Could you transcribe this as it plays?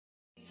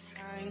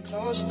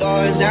Closed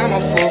doors, I'm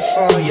a fool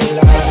for your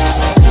love.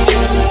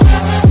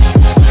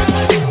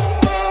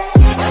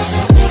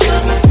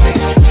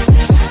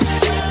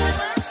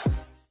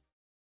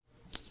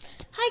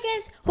 Hi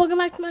guys, welcome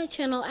back to my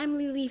channel. I'm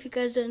Lily, if you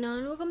guys don't know,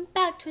 and welcome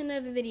back to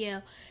another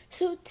video.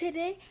 So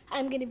today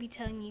I'm going to be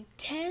telling you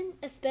 10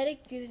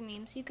 aesthetic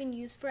usernames you can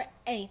use for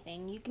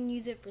anything. You can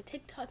use it for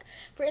TikTok,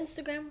 for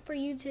Instagram, for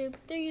YouTube,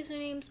 their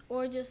usernames,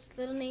 or just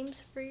little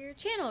names for your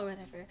channel or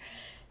whatever.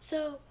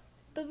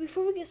 But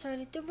before we get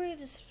started, don't forget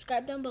to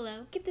subscribe down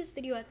below, give this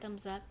video a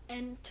thumbs up,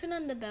 and turn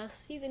on the bell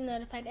so you get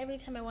notified every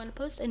time I want to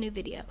post a new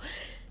video.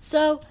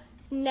 So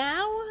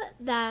now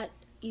that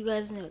you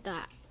guys know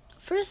that,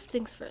 first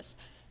things first.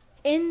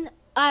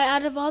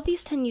 Out of all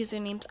these 10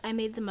 usernames, I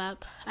made them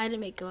up. I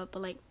didn't make them up,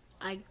 but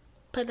I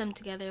put them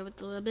together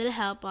with a little bit of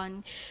help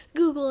on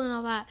Google and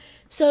all that.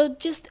 So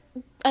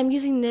I'm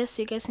using this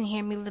so you guys can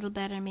hear me a little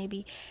better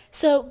maybe.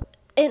 So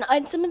in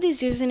some of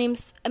these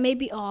usernames,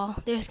 maybe all,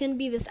 there's going to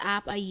be this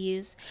app I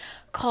use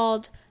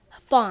called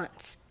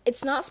Fonts.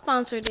 It's not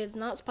sponsored.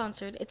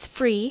 It's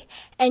free,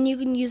 and you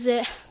can use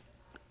it.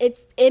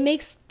 It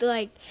makes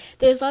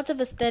there's lots of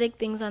aesthetic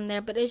things on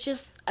there, but it's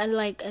just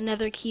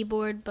another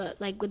keyboard, but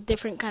with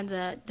different kinds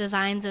of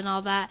designs and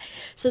all that.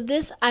 So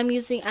this I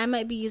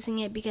might be using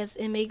it because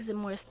it makes it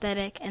more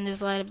aesthetic, and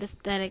there's a lot of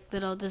aesthetic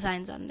little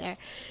designs on there.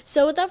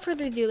 So without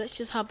further ado, let's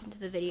just hop into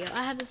the video.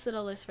 I have this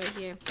little list right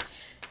here.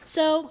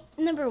 So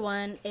number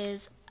 1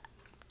 is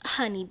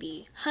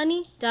honeybee,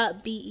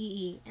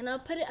 honey.bee, and I'll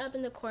put it up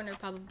in the corner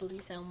probably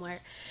somewhere.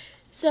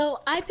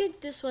 So I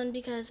picked this one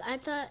because I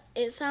thought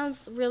it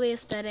sounds really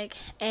aesthetic,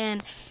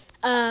 and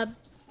to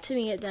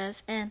me it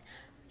does, and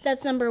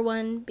that's number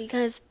 1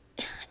 because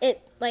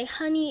it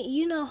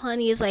honey,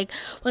 honey is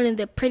one of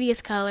the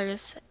prettiest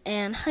colors,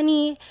 and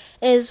honey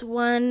is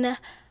one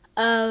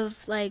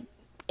of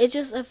it's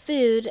just a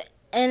food,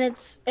 and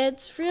it's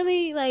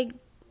really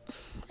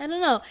I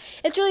don't know,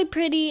 it's really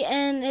pretty,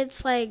 and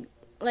it's I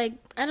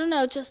don't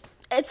know, just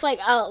it's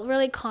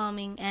really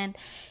calming, and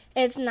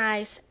it's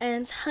nice,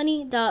 and it's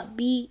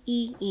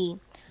honey.bee,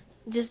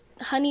 just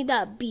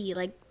honey.bee,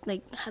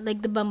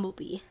 like the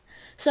bumblebee.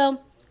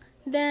 So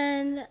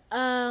then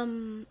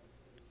and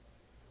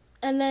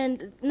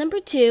then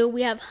number 2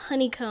 we have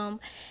honeycomb,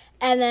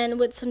 and then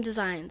with some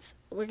designs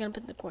we're gonna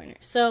put in the corner.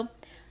 So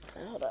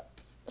hold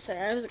up, sorry,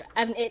 I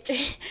have an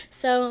itch.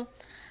 So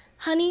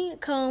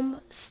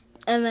honeycomb,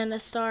 and then a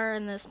star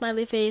and the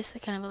smiley face,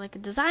 kind of like a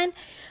design,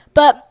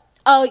 but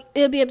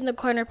it'll be up in the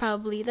corner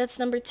probably. That's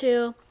number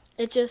 2.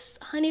 It's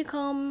just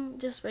honeycomb,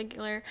 just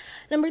regular.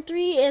 Number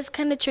 3 is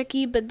kind of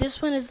tricky, but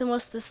this one is the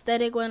most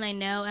aesthetic one I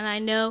know, and I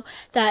know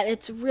that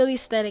it's really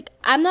aesthetic.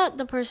 I'm not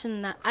the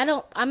person that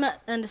I'm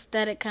not an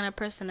aesthetic kind of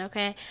person,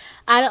 okay?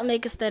 I don't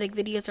make aesthetic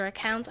videos or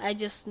accounts. I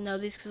just know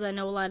these because I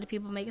know a lot of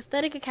people make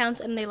aesthetic accounts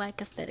and they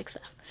like aesthetic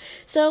stuff.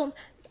 So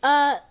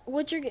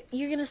what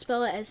you're gonna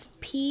spell it as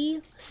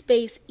P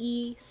space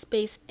E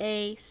space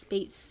A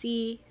space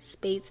C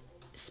space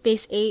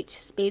H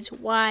space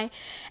Y,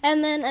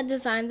 and then a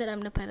design that I'm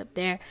gonna put up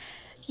there.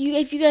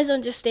 If you guys don't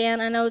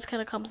understand, I know it's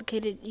kind of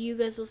complicated. You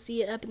guys will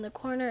see it up in the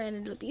corner,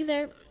 and it'll be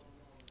there.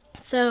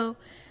 So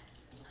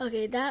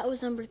okay, that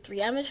was number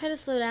 3. I'm gonna try to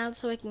slow down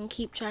so I can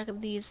keep track of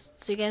these,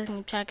 so you guys can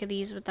keep track of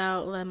these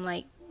without them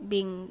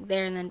being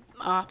there and then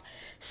off.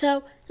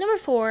 So number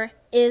 4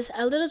 is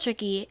a little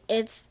tricky.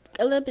 It's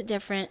a little bit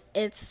different.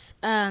 It's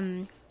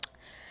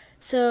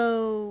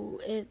so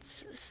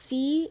it's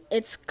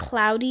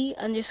cloudy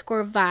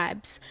 _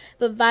 vibes,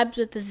 but vibes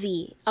with a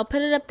Z. I'll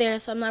put it up there,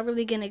 so I'm not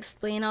really going to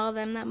explain all of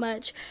them that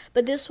much.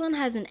 But this one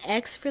has an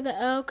X for the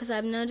O, because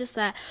I've noticed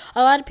that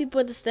a lot of people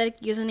with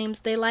aesthetic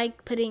usernames, they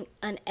like putting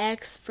an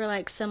X for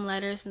some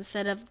letters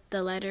instead of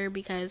the letter,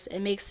 because it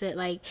makes it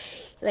I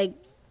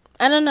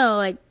don't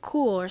know,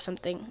 cool or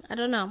something. I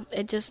don't know.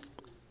 I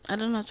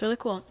don't know. It's really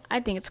cool. I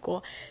think it's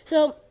cool.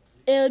 So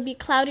it would be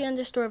cloudy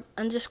 _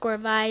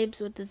 vibes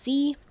with a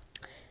Z.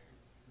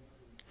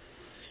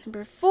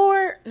 Number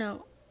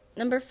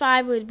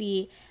 5 would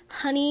be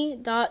honey ...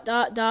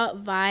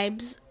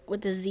 vibes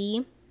with a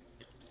Z.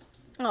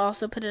 I'll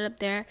also put it up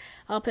there.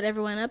 I'll put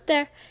everyone up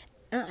there.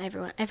 Not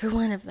everyone, every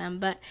one of them.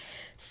 But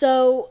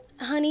so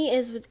honey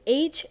is with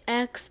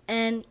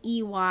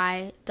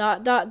HXNEY ...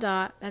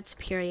 That's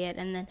period,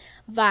 and then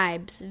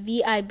vibes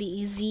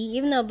VIBEZ.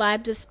 Even though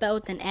vibes is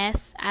spelled with an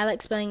S, I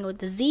like spelling it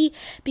with a Z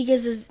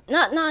because it's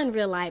not in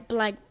real life,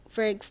 but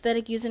for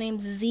aesthetic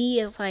usernames, Z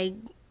is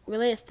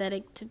really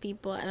aesthetic to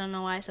people. I don't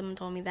know why someone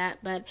told me that,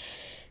 but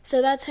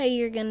so that's how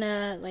you're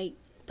gonna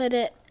put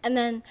it. And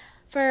then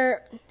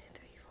for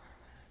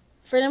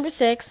number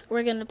 6,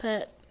 we're gonna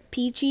put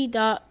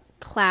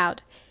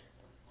peachy.cloud.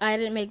 I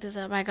didn't make this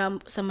up. I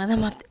got some of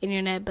them off the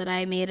internet, but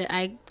I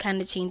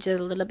kind of changed it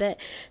a little bit.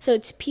 So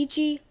it's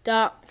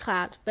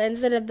peachy.cloud, but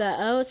instead of the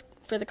O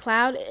for the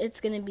cloud, it's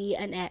gonna be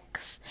an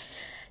X.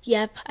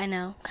 Yep, I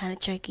know, kind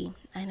of tricky.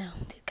 I know,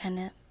 kind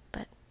of.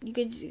 You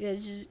can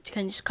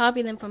just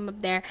copy them from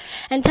up there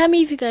and tell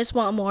me if you guys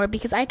want more,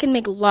 because I can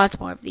make lots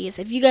more of these.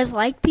 If you guys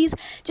like these,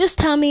 just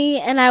tell me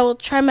and I will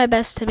try my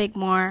best to make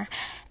more.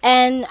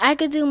 And I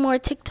could do more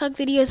TikTok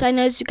videos. I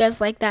know you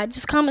guys like that.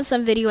 Just comment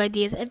some video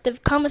ideas. If the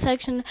comment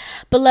section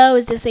below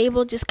is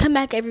disabled, just come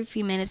back every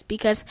few minutes,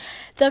 because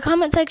the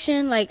comment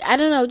section, like, I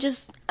don't know,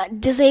 just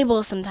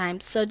disables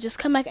sometimes. So just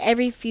come back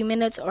every few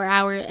minutes or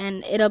hour,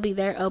 and it'll be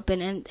there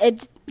open. And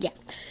yeah.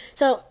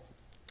 So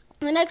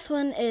the next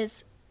one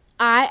is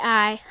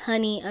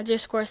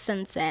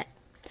𝐸𝕤𝕤𝕠𝕟_sunset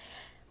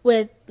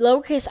with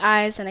lowercase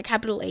i's and a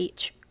capital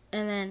H,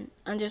 and then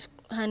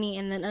honey,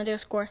 and then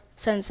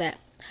 _sunset.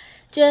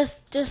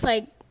 Just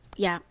like,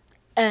 yeah.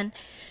 And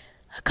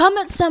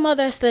comment some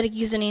other aesthetic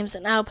usernames,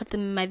 and I'll put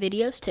them in my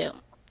videos too.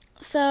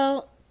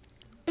 So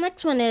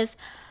next one is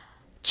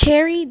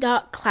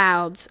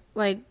cherry.clouds,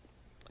 like,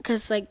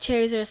 because like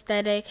cherries are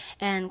aesthetic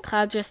and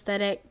clouds are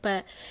aesthetic,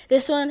 but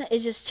this one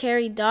is just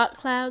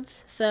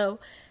cherry.clouds. So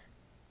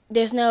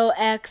there's no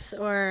X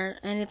or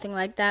anything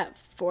like that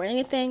for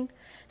anything.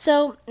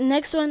 So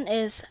next one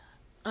is,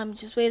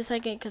 just wait a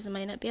second because it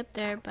might not be up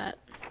there, but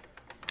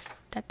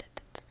okay.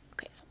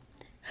 So,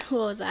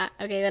 what was that?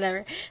 Okay,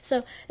 whatever.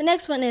 So the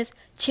next one is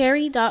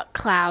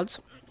cherry.clouds.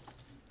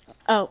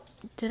 Oh,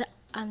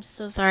 I'm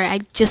so sorry. I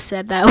just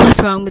said that. What's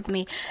wrong with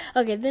me?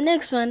 Okay, the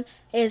next one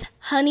is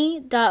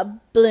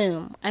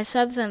honey.bloom. I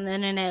saw this on the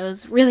internet. It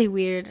was really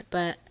weird,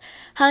 but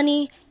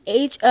honey,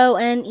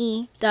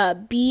 HONE.BLOOM.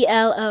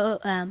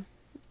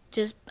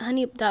 Just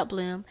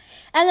honey.bloom.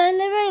 And then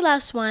the very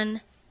last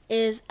one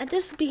is,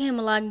 this became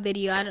a long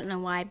video. I don't know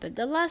why, but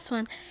the last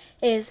one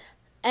is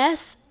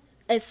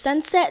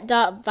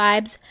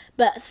sunset.vibes,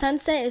 but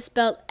sunset is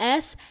spelled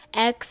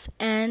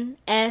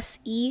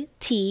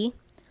SXNSET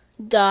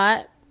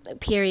dot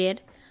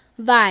period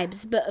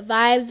vibes, but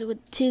vibes with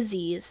two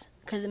Z's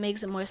because it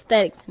makes it more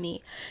aesthetic to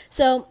me.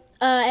 So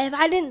if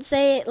I didn't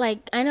say it,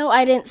 like, I know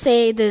I didn't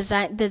say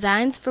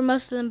designs for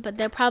most of them, but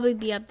they'll probably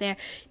be up there.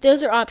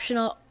 Those are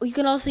optional. You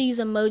can also use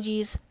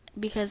emojis,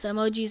 because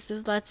emojis,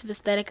 there's lots of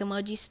aesthetic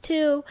emojis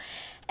too.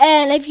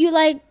 And if you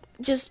like,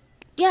 just,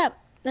 yeah,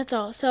 that's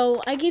all. So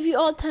I gave you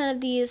all 10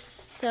 of these,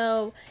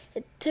 so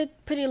it took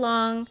pretty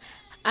long,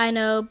 I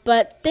know,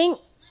 but sorry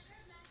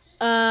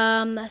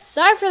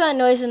for that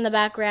noise in the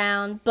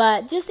background,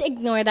 but just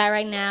ignore that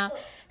right now.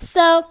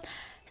 So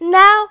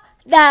now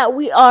that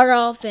we are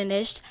all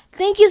finished,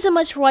 thank you so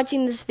much for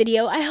watching this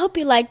video. I hope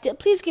you liked it.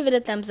 Please give it a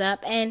thumbs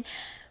up, and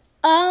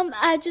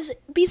I just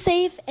be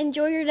safe,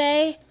 enjoy your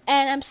day.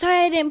 And I'm sorry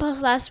I didn't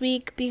post last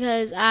week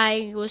because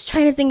I was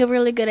trying to think of a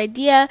really good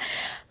idea,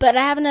 but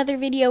I have another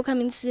video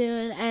coming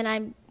soon,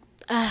 and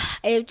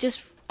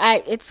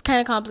it's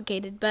kind of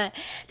complicated. But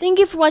thank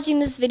you for watching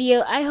this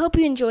video. I hope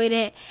you enjoyed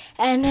it,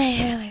 and oh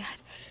my god,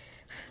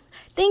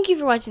 thank you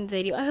for watching this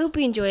video. I hope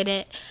you enjoyed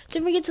it.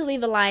 Don't forget to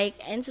leave a like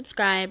and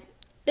subscribe.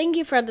 Thank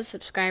you for all the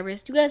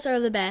subscribers. You guys are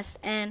the best,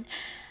 and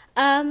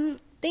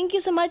thank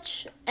you so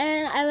much,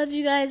 and I love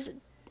you guys.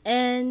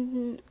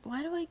 And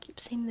why do I keep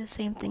saying the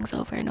same things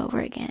over and over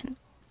again?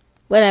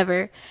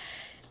 Whatever.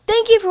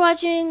 Thank you for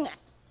watching,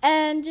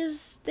 and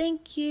just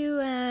thank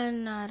you,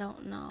 and I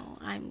don't know.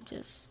 I'm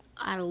just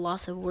at a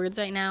loss of words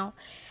right now.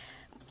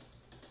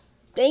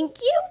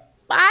 Thank you.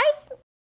 Bye.